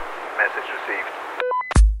Message received.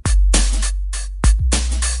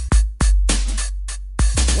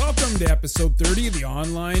 Welcome to episode 30 of the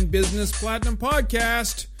Online Business Platinum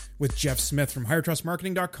Podcast with Jeff Smith from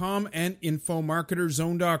HigherTrustMarketing.com and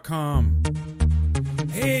InfoMarketerZone.com.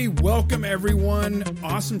 Hey, welcome everyone.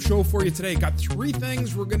 Awesome show for you today. Got three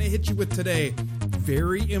things we're going to hit you with today.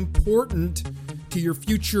 Very important to your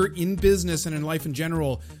future in business and in life in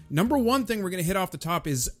general. Number one thing we're going to hit off the top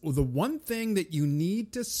is the one thing that you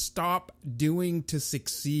need to stop doing to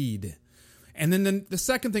succeed. And then the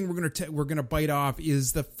second thing we're going to bite off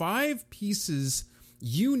is the 5 pieces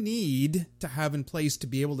you need to have in place to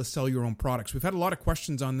be able to sell your own products. We've had a lot of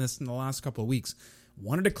questions on this in the last couple of weeks.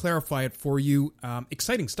 Wanted to clarify it for you.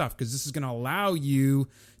 Exciting stuff, because this is going to allow you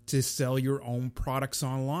to sell your own products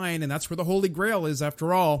online, and that's where the Holy Grail is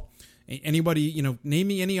after all. Anybody, name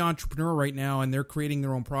me any entrepreneur right now and they're creating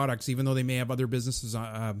their own products, even though they may have other businesses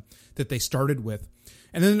that they started with.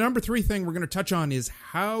 And then the number 3 thing we're going to touch on is,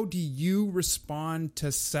 how do you respond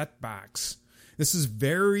to setbacks? This is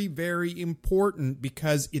very, very important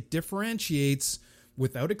because it differentiates,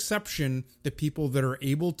 without exception, the people that are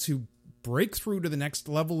able to break through to the next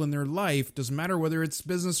level in their life. Doesn't matter whether it's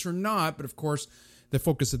business or not, but of course, the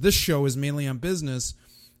focus of this show is mainly on business.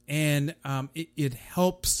 And it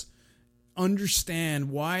helps understand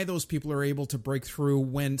why those people are able to break through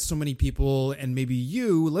when so many people, and maybe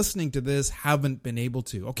you listening to this, haven't been able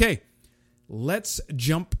to. Okay, let's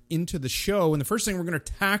jump into the show. And the first thing we're going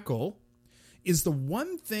to tackle is the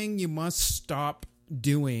one thing you must stop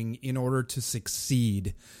doing in order to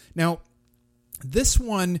succeed. Now, this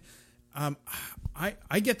one,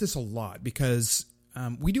 I get this a lot because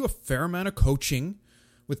we do a fair amount of coaching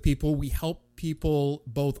with people. We help people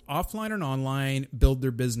both offline and online build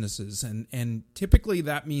their businesses. And typically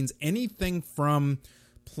that means anything from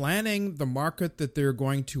planning the market that they're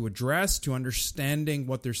going to address, to understanding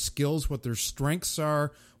what their skills, what their strengths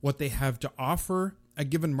are, what they have to offer a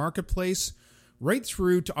given marketplace, right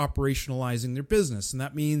through to operationalizing their business. And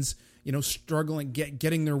that means, struggling,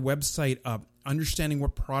 getting their website up, understanding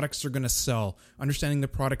what products they're going to sell, understanding the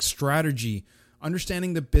product strategy,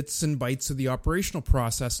 understanding the bits and bytes of the operational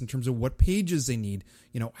process in terms of what pages they need.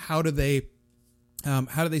 How do they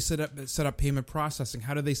set up payment processing?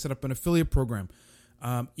 How do they set up an affiliate program?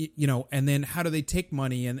 And then how do they take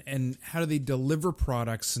money and how do they deliver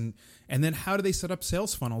products? And then how do they set up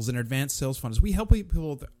sales funnels and advanced sales funnels? We help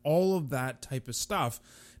people with all of that type of stuff.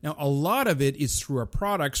 Now, a lot of it is through our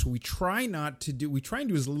products. We try and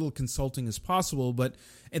do as little consulting as possible, but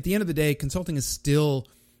at the end of the day, consulting is still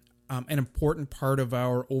an important part of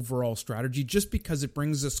our overall strategy, just because it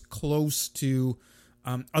brings us close to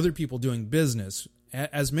other people doing business.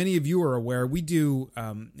 As many of you are aware, we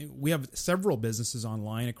have several businesses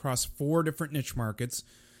online across 4 different niche markets.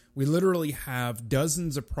 We literally have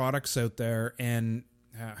dozens of products out there, and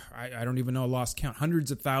I don't even know, I lost count, hundreds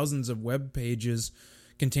of thousands of web pages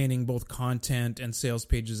containing both content and sales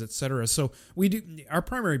pages, etc. So our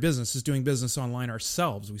primary business is doing business online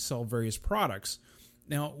ourselves. We sell various products.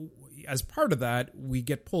 Now, as part of that, we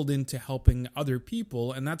get pulled into helping other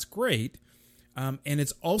people, and that's great. And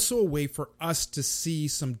it's also a way for us to see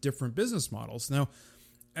some different business models. Now,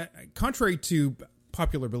 contrary to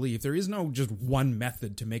popular belief, there is no just one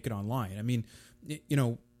method to make it online. I mean,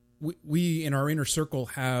 we in our inner circle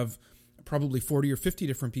have probably 40 or 50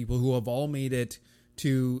 different people who have all made it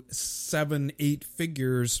to 7-8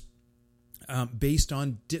 figures based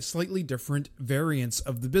on slightly different variants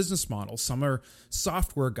of the business model. Some are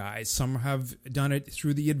software guys. Some have done it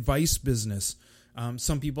through the advice business.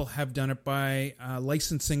 Some people have done it by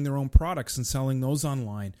licensing their own products and selling those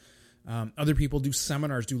online. Other people do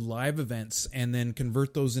seminars, do live events, and then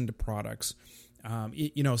convert those into products. So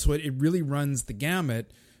it really runs the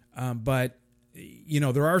gamut. But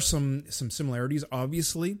there are some similarities,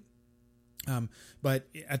 obviously. But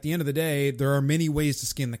at the end of the day, there are many ways to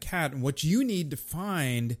skin the cat, and what you need to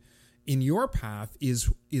find in your path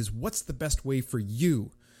is what's the best way for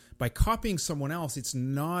you. By copying someone else, it's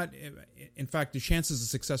not, in fact, the chances of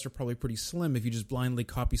success are probably pretty slim if you just blindly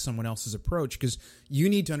copy someone else's approach, because you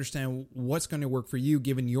need to understand what's going to work for you,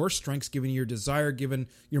 given your strengths, given your desire, given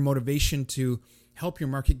your motivation to help your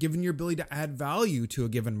market, given your ability to add value to a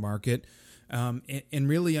given market. And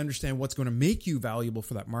really understand what's going to make you valuable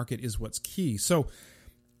for that market is what's key. So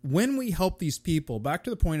when we help these people, back to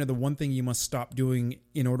the point of the one thing you must stop doing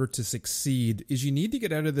in order to succeed, is you need to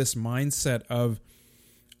get out of this mindset of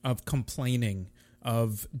complaining,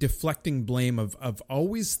 of deflecting blame, of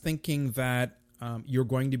always thinking that you're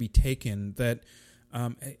going to be taken.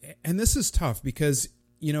 And this is tough because,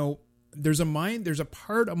 there's a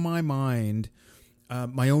part of my mind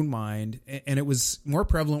my own mind, and it was more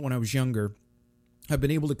prevalent when I was younger. I've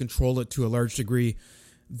been able to control it to a large degree.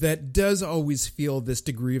 That does always feel this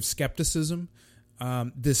degree of skepticism,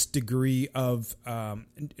 this degree of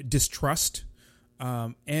distrust,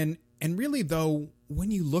 and really, though, when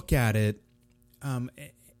you look at it,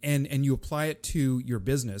 and you apply it to your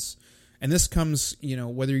business, and this comes,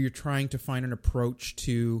 whether you're trying to find an approach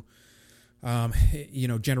to,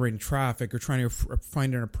 generating traffic, or trying to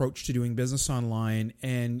find an approach to doing business online,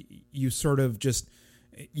 and you sort of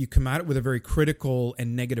you come at it with a very critical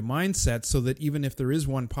and negative mindset, so that even if there is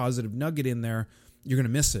one positive nugget in there, you're going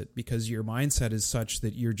to miss it because your mindset is such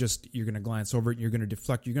that you're going to glance over it and you're going to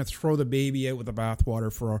deflect. You're going to throw the baby out with the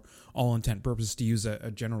bathwater for all intent purposes, to use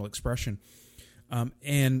a general expression.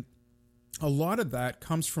 And a lot of that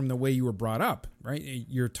comes from the way you were brought up, right?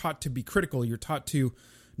 You're taught to be critical. You're taught to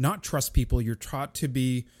not trust people. You're taught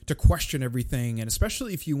to question everything. And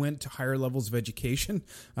especially if you went to higher levels of education,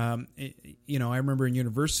 I remember in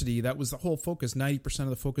university, that was the whole focus. 90% of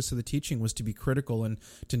the focus of the teaching was to be critical and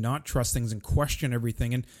to not trust things and question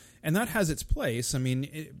everything. And that has its place. I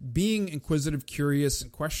mean, being inquisitive, curious,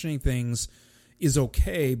 and questioning things is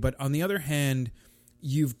okay. But on the other hand,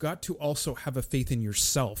 you've got to also have a faith in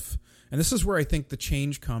yourself. And this is where I think the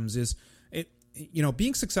change comes, is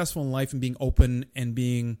being successful in life and being open and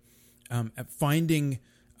being finding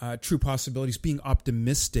true possibilities, being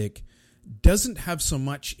optimistic, doesn't have so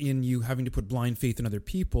much in you having to put blind faith in other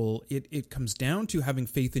people. It comes down to having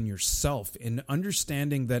faith in yourself and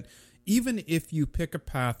understanding that even if you pick a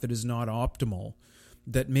path that is not optimal,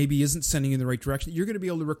 that maybe isn't sending you in the right direction, you're going to be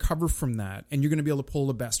able to recover from that, and you're going to be able to pull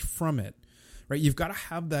the best from it. Right? You've got to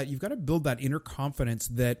have that. You've got to build that inner confidence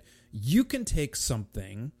that you can take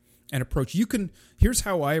something and approach. Here's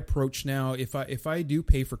how I approach now. If I do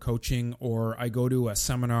pay for coaching, or I go to a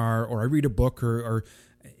seminar, or I read a book, or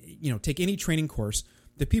take any training course,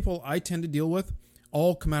 the people I tend to deal with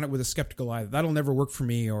all come at it with a skeptical eye. That'll never work for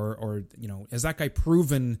me, or has that guy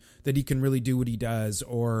proven that he can really do what he does,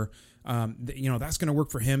 or that's going to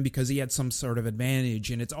work for him because he had some sort of advantage.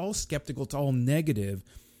 And it's all skeptical. It's all negative.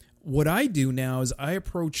 What I do now is I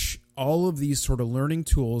approach all of these sort of learning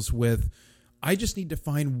tools with, I just need to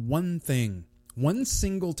find one thing, one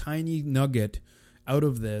single tiny nugget out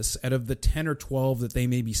of the 10 or 12 that they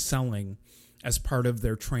may be selling as part of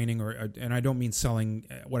their training, and I don't mean selling.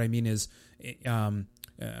 What I mean is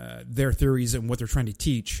their theories and what they're trying to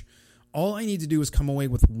teach. All I need to do is come away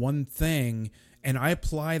with one thing, and I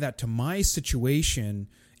apply that to my situation,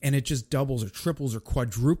 and it just doubles or triples or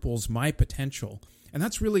quadruples my potential. And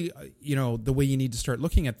that's really, the way you need to start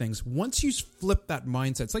looking at things. Once you flip that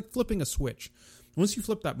mindset, it's like flipping a switch. Once you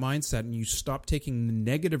flip that mindset and you stop taking the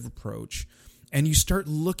negative approach and you start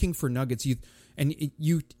looking for nuggets, you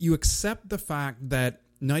accept the fact that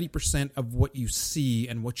 90% of what you see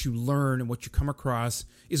and what you learn and what you come across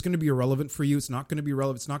is going to be irrelevant for you. It's not going to be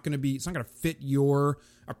relevant. It's not going to fit your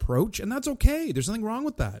approach. And that's okay. There's nothing wrong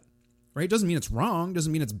with that. Right? It doesn't mean it's wrong.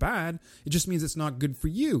 Doesn't mean it's bad. It just means it's not good for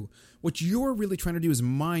you. What you're really trying to do is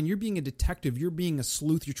mine. You're being a detective. You're being a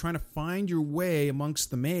sleuth. You're trying to find your way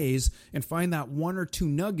amongst the maze and find that one or two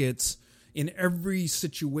nuggets in every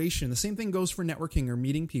situation. The same thing goes for networking or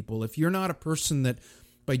meeting people. If you're not a person that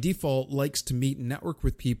by default likes to meet and network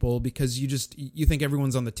with people because you think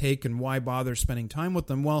everyone's on the take and why bother spending time with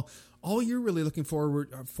them, well, all you're really looking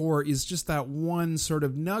for is just that one sort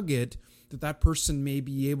of nugget that person may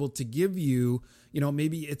be able to give you.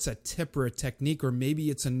 Maybe it's a tip or a technique, or maybe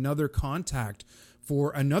it's another contact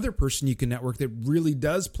for another person you can network that really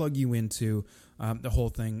does plug you into the whole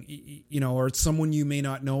thing, or it's someone you may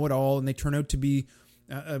not know at all and they turn out to be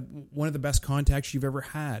one of the best contacts you've ever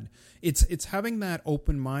had. It's having that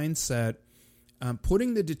open mindset,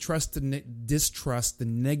 putting the distrust, the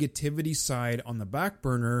negativity side on the back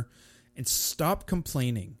burner, and stop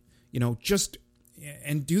complaining.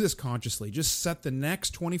 And do this consciously. Just set the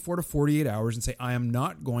next 24 to 48 hours and say, I am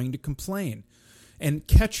not going to complain. And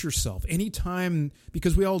catch yourself anytime,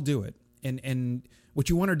 because we all do it. And what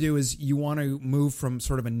you want to do is you want to move from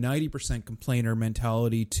sort of a 90% complainer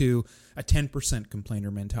mentality to a 10%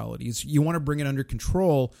 complainer mentality. You want to bring it under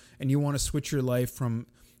control, and you want to switch your life from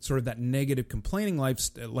sort of that negative complaining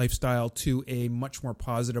lifestyle to a much more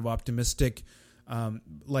positive, optimistic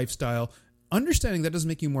lifestyle. Understanding that doesn't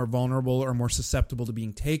make you more vulnerable or more susceptible to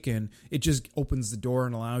being taken. It just opens the door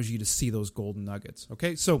and allows you to see those golden nuggets.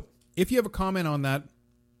 Okay, so if you have a comment on that,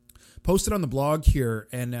 post it on the blog here,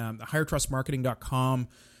 and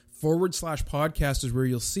highertrustmarketing.com/podcast is where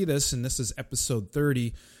you'll see this, and this is episode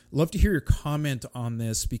 30. Love to hear your comment on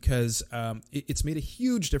this because it's made a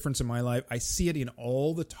huge difference in my life. I see it in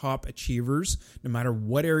all the top achievers, no matter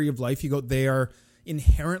what area of life you go. They are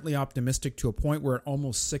inherently optimistic to a point where it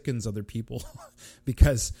almost sickens other people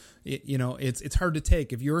because it's hard to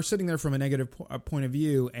take. If you're sitting there from a negative point of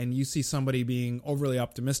view and you see somebody being overly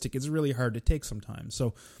optimistic, it's really hard to take sometimes.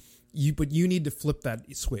 So you need to flip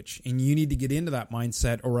that switch and you need to get into that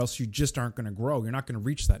mindset, or else you just aren't going to grow. You're not going to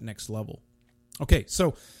reach that next level. Okay,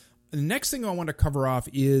 so the next thing I want to cover off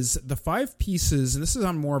is the 5 pieces, and this is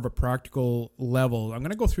on more of a practical level. I'm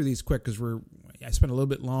going to go through these quick because I spent a little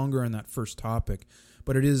bit longer on that first topic,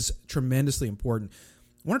 but it is tremendously important.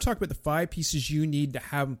 I want to talk about the 5 pieces you need to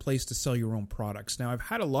have in place to sell your own products. Now, I've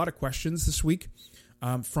had a lot of questions this week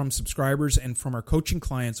from subscribers and from our coaching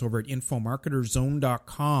clients over at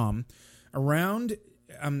infomarketerzone.com around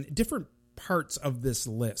different parts of this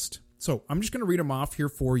list. So I'm just going to read them off here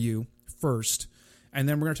for you first, and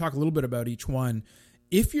then we're going to talk a little bit about each one.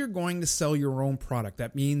 If you're going to sell your own product,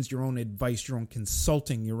 that means your own advice, your own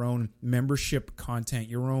consulting, your own membership content,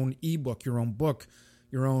 your own ebook, your own book,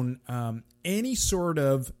 your own any sort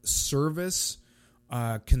of service,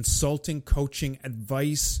 consulting, coaching,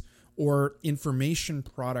 advice, or information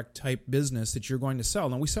product type business that you're going to sell.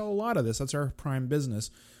 Now, we sell a lot of this. That's our prime business.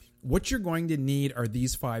 What you're going to need are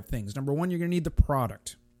these 5 things. Number 1, you're going to need the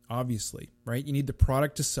product, obviously, right? You need the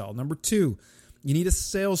product to sell. Number 2, you need a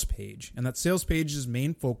sales page, and that sales page's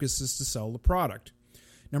main focus is to sell the product.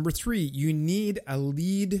 Number 3, you need a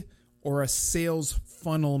lead or a sales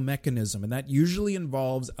funnel mechanism, and that usually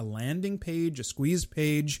involves a landing page, a squeeze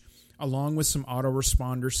page, along with some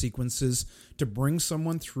autoresponder sequences to bring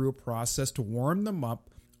someone through a process to warm them up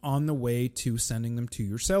on the way to sending them to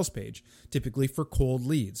your sales page, typically for cold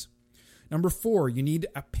leads. Number 4, you need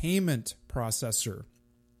a payment processor.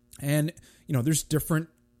 And, there's different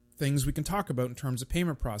things we can talk about in terms of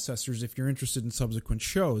payment processors if you're interested in subsequent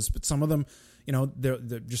shows. But some of them,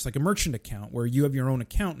 they're just like a merchant account where you have your own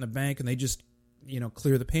account in the bank and they just,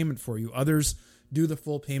 clear the payment for you. Others do the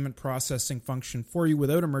full payment processing function for you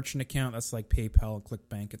without a merchant account. That's like PayPal,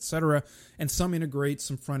 ClickBank, etc. And some integrate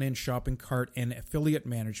some front-end shopping cart and affiliate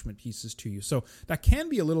management pieces to you. So that can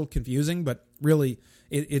be a little confusing, but really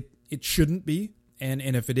it shouldn't be. And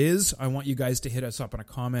if it is, I want you guys to hit us up in a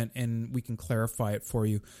comment and we can clarify it for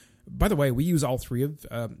you. By the way, we use all 3 of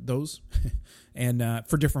those and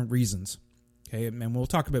for different reasons. Okay, and we'll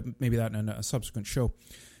talk about maybe that in a subsequent show.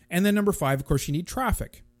 And then number 5, of course, you need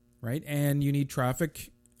traffic, right? And you need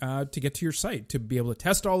traffic to get to your site to be able to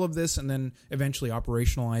test all of this and then eventually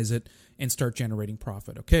operationalize it and start generating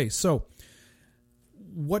profit. Okay, so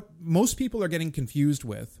what most people are getting confused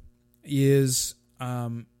with is,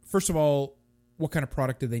 first of all, what kind of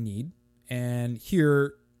product do they need? And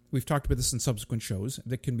here, we've talked about this in subsequent shows.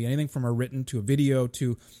 That can be anything from a written to a video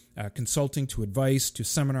to consulting to advice to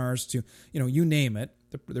seminars to, you name it.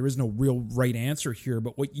 There is no real right answer here,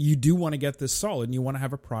 but what you do want to get this solid and you want to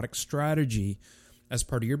have a product strategy as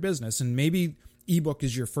part of your business. And maybe ebook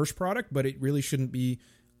is your first product, but it really shouldn't be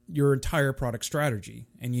your entire product strategy.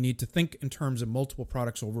 And you need to think in terms of multiple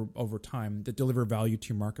products over time that deliver value to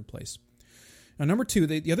your marketplace. Now, number 2,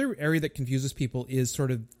 the other area that confuses people is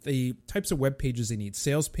sort of the types of web pages they need.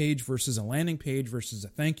 Sales page versus a landing page versus a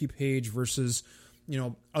thank you page versus,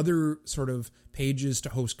 other sort of pages to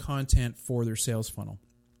host content for their sales funnel.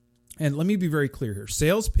 And let me be very clear here.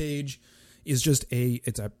 Sales page is just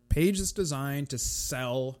it's a page that's designed to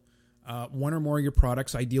sell one or more of your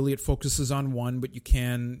products. Ideally, it focuses on one, but you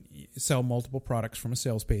can sell multiple products from a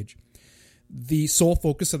sales page. The sole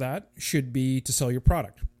focus of that should be to sell your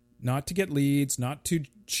product. Not to get leads, not to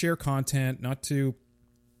share content, not to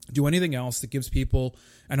do anything else that gives people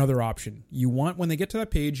another option. You want, when they get to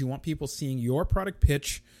that page, you want people seeing your product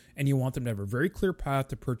pitch and you want them to have a very clear path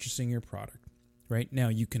to purchasing your product. Right now,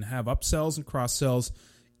 you can have upsells and cross-sells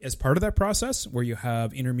as part of that process where you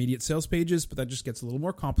have intermediate sales pages, but that just gets a little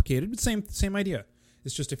more complicated. But same idea.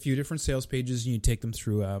 It's just a few different sales pages and you take them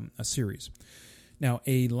through a series. Now,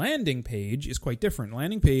 a landing page is quite different.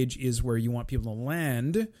 Landing page is where you want people to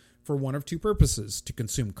land for one of 2 purposes: to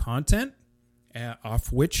consume content,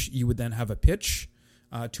 off which you would then have a pitch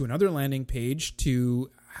to another landing page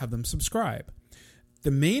to have them subscribe.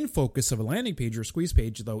 The main focus of a landing page or squeeze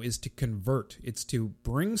page, though, is to convert. It's to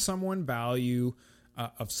bring someone value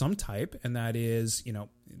of some type, and that is,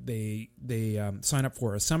 they sign up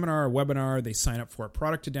for a seminar, a webinar, they sign up for a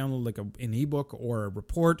product to download, like an ebook or a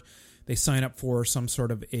report. They sign up for some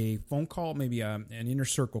sort of a phone call, maybe an inner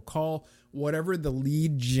circle call, whatever the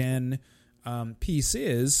lead gen piece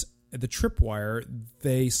is, the tripwire,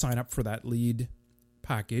 they sign up for that lead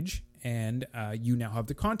package and you now have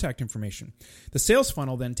the contact information. The sales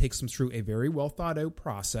funnel then takes them through a very well thought out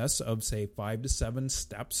process of, say, 5 to 7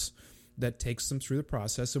 steps that takes them through the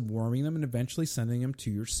process of warming them and eventually sending them to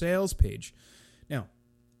your sales page. Now,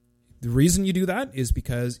 The reason you do that is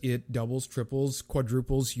because it doubles, triples,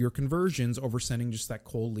 quadruples your conversions over sending just that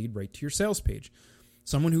cold lead right to your sales page.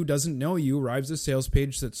 Someone who doesn't know you arrives at a sales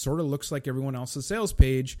page that sort of looks like everyone else's sales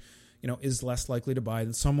page, is less likely to buy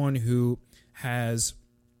than someone who has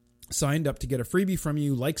signed up to get a freebie from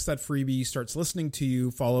you, likes that freebie, starts listening to you,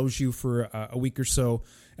 follows you for a week or so,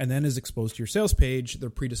 and then is exposed to your sales page. They're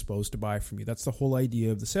predisposed to buy from you. That's the whole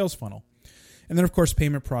idea of the sales funnel. And then, of course,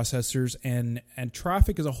 payment processors and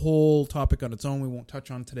traffic is a whole topic on its own we won't touch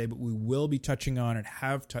on today, but we will be touching on and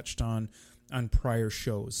have touched on prior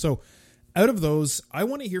shows. So out of those, I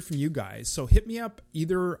want to hear from you guys. So hit me up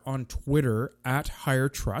either on Twitter at Higher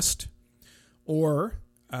Trust or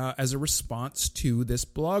as a response to this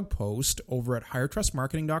blog post over at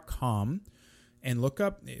highertrustmarketing.com and look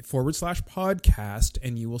up /podcast,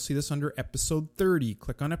 and you will see this under episode 30.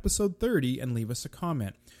 Click on episode 30 and leave us a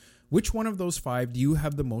comment. Which one of those 5 do you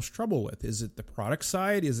have the most trouble with? Is it the product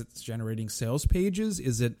side? Is it generating sales pages?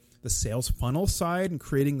 Is it the sales funnel side and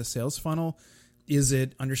creating the sales funnel? Is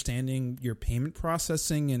it understanding your payment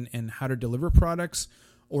processing and how to deliver products?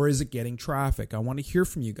 Or is it getting traffic? I want to hear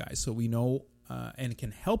from you guys so we know and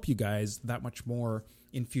can help you guys that much more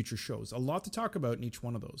in future shows. A lot to talk about in each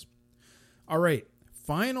one of those. All right,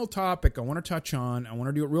 final topic I want to touch on. I want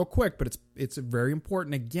to do it real quick, but it's very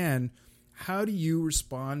important. Again, how do you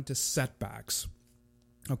respond to setbacks?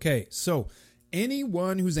 Okay, so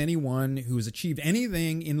anyone who's achieved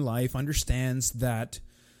anything in life understands that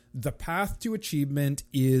the path to achievement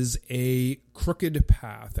is a crooked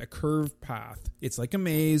path, a curved path. It's like a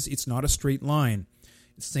maze. It's not a straight line.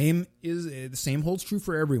 The same holds true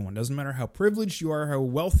for everyone. Doesn't matter how privileged you are, how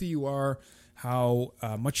wealthy you are, how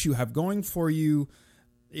much you have going for you.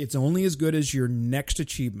 It's only as good as your next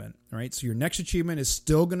achievement, right? So your next achievement is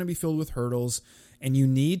still going to be filled with hurdles, and you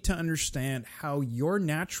need to understand how your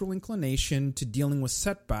natural inclination to dealing with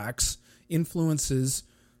setbacks influences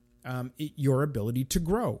your ability to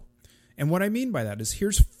grow. And what I mean by that is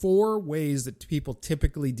here's 4 ways that people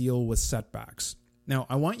typically deal with setbacks. Now,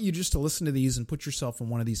 I want you just to listen to these and put yourself in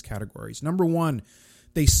one of these categories. Number 1,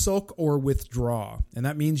 they sulk or withdraw. And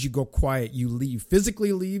that means you go quiet. You leave,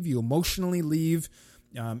 physically leave, you emotionally leave.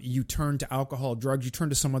 You turn to alcohol, drugs, you turn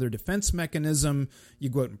to some other defense mechanism. You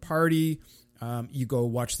go out and party. You go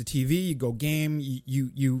watch the TV, you go game.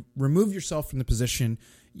 You remove yourself from the position.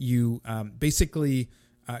 You basically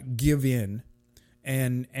give in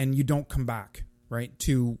and you don't come back, right,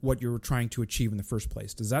 to what you're trying to achieve in the first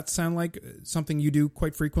place. Does that sound like something you do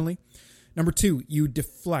quite frequently? Number 2, you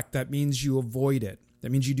deflect. That means you avoid it.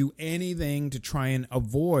 That means you do anything to try and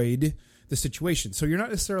avoid the situation. So you're not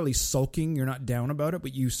necessarily sulking, you're not down about it,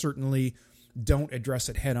 but you certainly don't address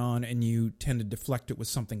it head on and you tend to deflect it with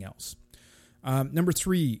something else. Number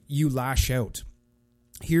 3, you lash out.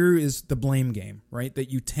 Here is the blame game, right? That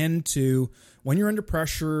you tend to, when you're under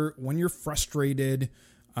pressure, when you're frustrated,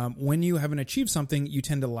 when you haven't achieved something, you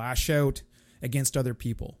tend to lash out against other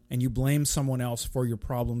people and you blame someone else for your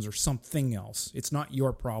problems or something else. It's not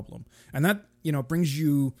your problem. And that, brings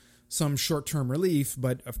you some short-term relief,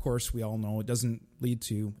 but of course we all know it doesn't lead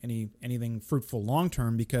to anything fruitful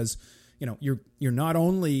long-term because, you're not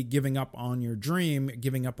only giving up on your dream,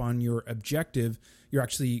 giving up on your objective, you're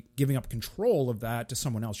actually giving up control of that to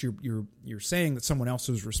someone else. You're saying that someone else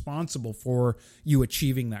is responsible for you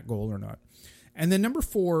achieving that goal or not. And then number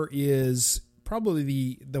 4 is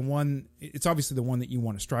probably the one, it's obviously the one that you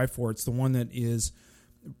want to strive for. It's the one that is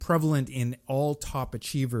prevalent in all top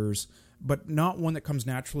achievers, but not one that comes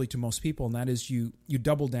naturally to most people, and that is you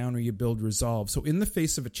double down or you build resolve. So in the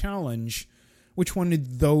face of a challenge, which one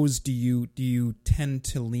of those do you tend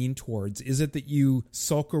to lean towards? Is it that you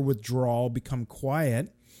sulk or withdraw, become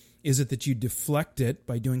quiet? Is it that you deflect it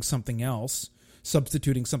by doing something else,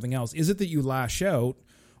 substituting something else? Is it that you lash out,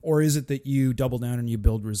 or is it that you double down and you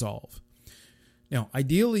build resolve? Now,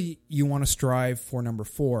 ideally, you want to strive for number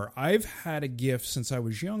 4. I've had a gift since I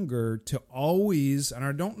was younger to always, and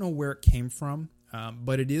I don't know where it came from,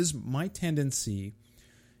 but it is my tendency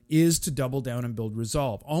is to double down and build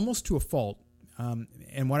resolve, almost to a fault.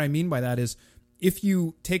 And what I mean by that is if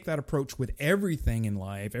you take that approach with everything in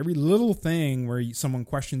life, every little thing where someone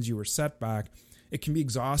questions you or setback, it can be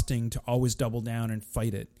exhausting to always double down and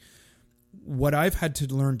fight it. What I've had to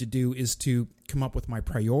learn to do is to come up with my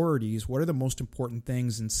priorities. What are the most important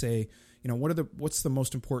things, and say, what's the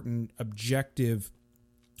most important objective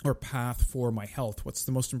or path for my health? What's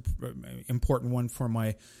the most important one for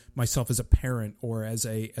myself as a parent or as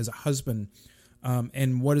a husband?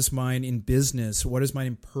 and what is mine in business? What is mine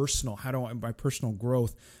in personal? How do I, my personal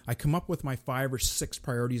growth? I come up with my 5 or 6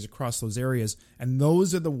 priorities across those areas, and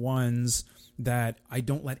those are the ones that I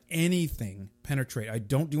don't let anything penetrate. I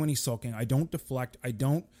don't do any sulking. I don't deflect. I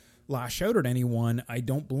don't lash out at anyone. I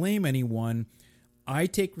don't blame anyone. I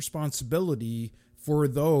take responsibility for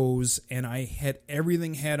those, and I hit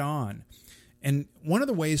everything head on. And one of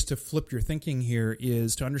the ways to flip your thinking here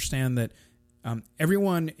is to understand that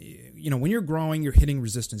everyone, when you're growing, you're hitting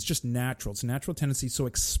resistance. Just natural. It's a natural tendency, so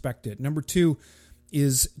expect it. Number 2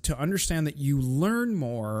 is to understand that you learn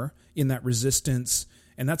more in that resistance,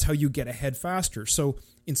 and that's how you get ahead faster. So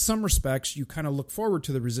in some respects, you kind of look forward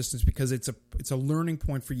to the resistance because it's a learning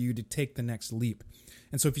point for you to take the next leap.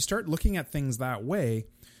 And so if you start looking at things that way,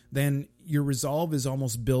 then your resolve is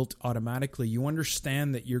almost built automatically. You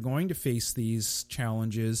understand that you're going to face these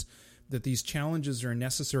challenges, that these challenges are a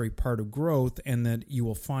necessary part of growth, and that you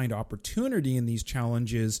will find opportunity in these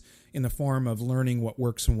challenges in the form of learning what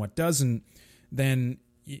works and what doesn't. Then,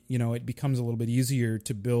 it becomes a little bit easier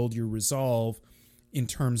to build your resolve in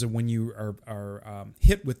terms of when you are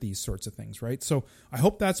hit with these sorts of things, right? So I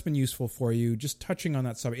hope that's been useful for you. Just touching on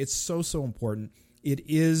that subject, it's so important. It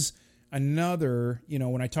is another,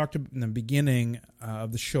 when I talked in the beginning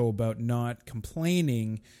of the show about not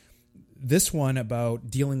complaining, this one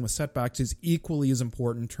about dealing with setbacks is equally as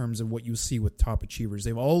important in terms of what you see with top achievers.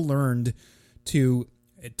 They've all learned to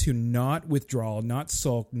not withdraw, not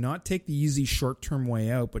sulk, not take the easy short-term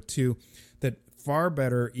way out, but that far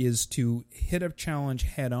better is to hit a challenge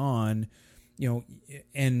head on,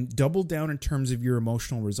 and double down in terms of your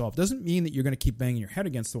emotional resolve. Doesn't mean that you're going to keep banging your head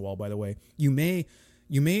against the wall, by the way. You may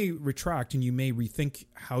retract and you may rethink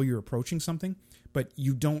how you're approaching something, but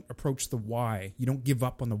you don't approach the why. You don't give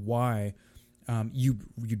up on the why. You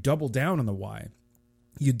double down on the why.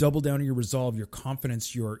 You double down on your resolve, your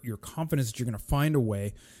confidence, your confidence that you're going to find a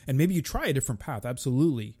way, and maybe you try a different path.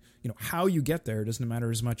 Absolutely. How you get there doesn't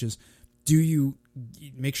matter as much as do you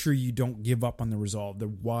make sure you don't give up on the resolve, the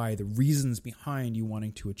why, the reasons behind you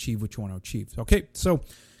wanting to achieve what you want to achieve. Okay, so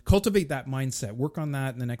cultivate that mindset. Work on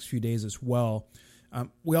that in the next few days as well.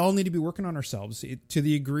 We all need to be working on ourselves. To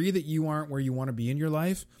the degree that you aren't where you want to be in your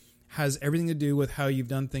life has everything to do with how you've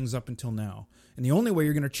done things up until now. And the only way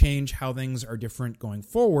you're going to change how things are different going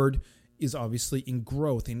forward is obviously in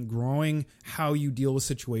growth, in growing how you deal with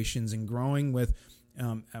situations, and growing with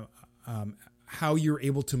how you're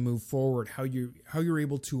able to move forward, how you're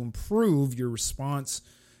able to improve your response,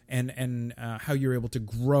 and how you're able to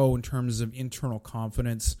grow in terms of internal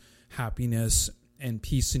confidence, happiness, and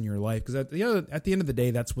peace in your life. Because at the end of the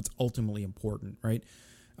day, that's what's ultimately important, right?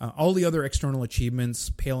 All the other external achievements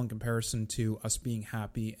pale in comparison to us being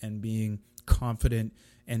happy and being confident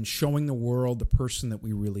and showing the world the person that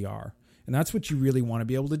we really are. And that's what you really want to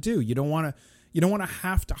be able to do. You don't want to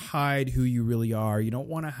have to hide who you really are. You don't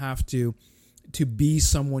want to have to be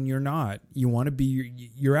someone you're not. You want to be,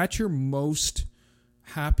 you're at your most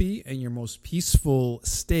happy and your most peaceful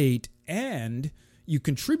state, and you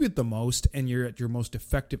contribute the most, and you're at your most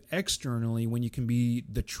effective externally when you can be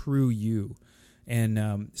the true you.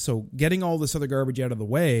 And so getting all this other garbage out of the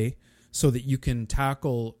way so that you can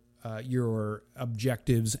tackle your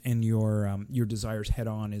objectives and your desires head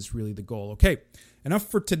on is really the goal. Okay, enough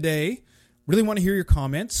for today. Really want to hear your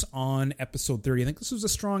comments on episode 30. I think this was a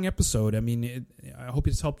strong episode. I mean, I hope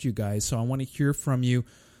it's helped you guys. So I want to hear from you.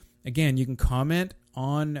 Again, you can comment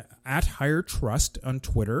on @HigherTrust on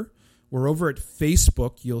Twitter. We're over at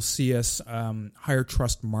Facebook. You'll see us, Higher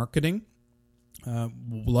Trust Marketing.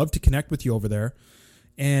 Love to connect with you over there.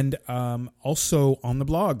 And also on the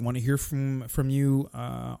blog. Want to hear from you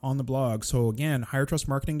on the blog. So again,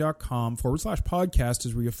 highertrustmarketing.com/podcast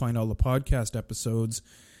is where you'll find all the podcast episodes.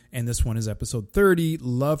 And this one is episode 30.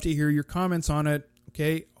 Love to hear your comments on it.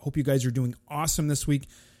 Okay. Hope you guys are doing awesome this week.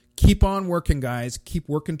 Keep on working, guys. Keep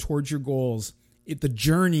working towards your goals. The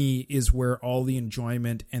journey is where all the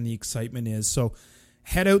enjoyment and the excitement is. So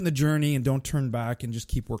head out in the journey and don't turn back, and just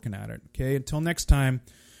keep working at it. Okay. Until next time.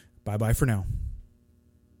 Bye-bye for now.